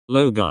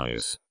Hello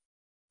guys.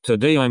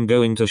 Today I'm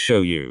going to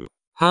show you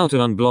how to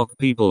unblock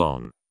people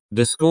on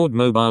Discord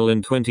mobile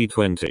in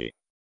 2020.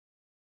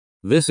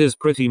 This is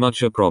pretty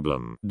much a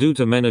problem due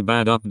to many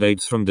bad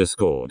updates from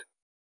Discord.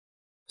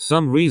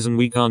 Some reason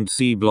we can't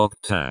see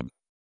blocked tab.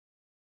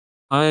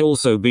 I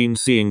also been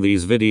seeing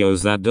these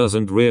videos that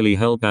doesn't really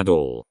help at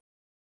all.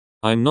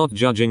 I'm not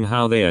judging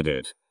how they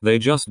edit, they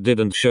just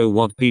didn't show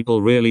what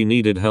people really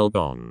needed help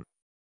on.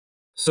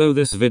 So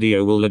this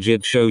video will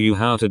legit show you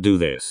how to do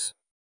this.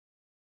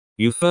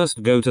 You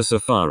first go to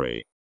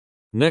Safari.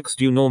 Next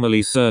you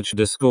normally search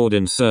Discord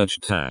in search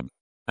tab.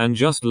 And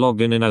just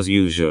log in as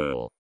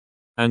usual.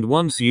 And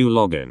once you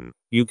log in,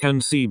 you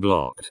can see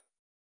blocked.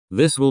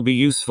 This will be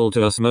useful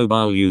to us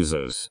mobile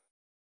users.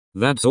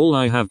 That's all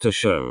I have to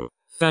show.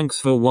 Thanks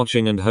for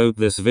watching and hope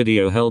this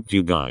video helped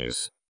you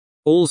guys.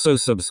 Also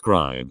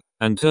subscribe,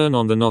 and turn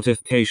on the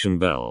notification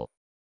bell.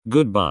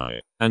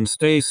 Goodbye, and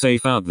stay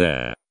safe out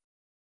there.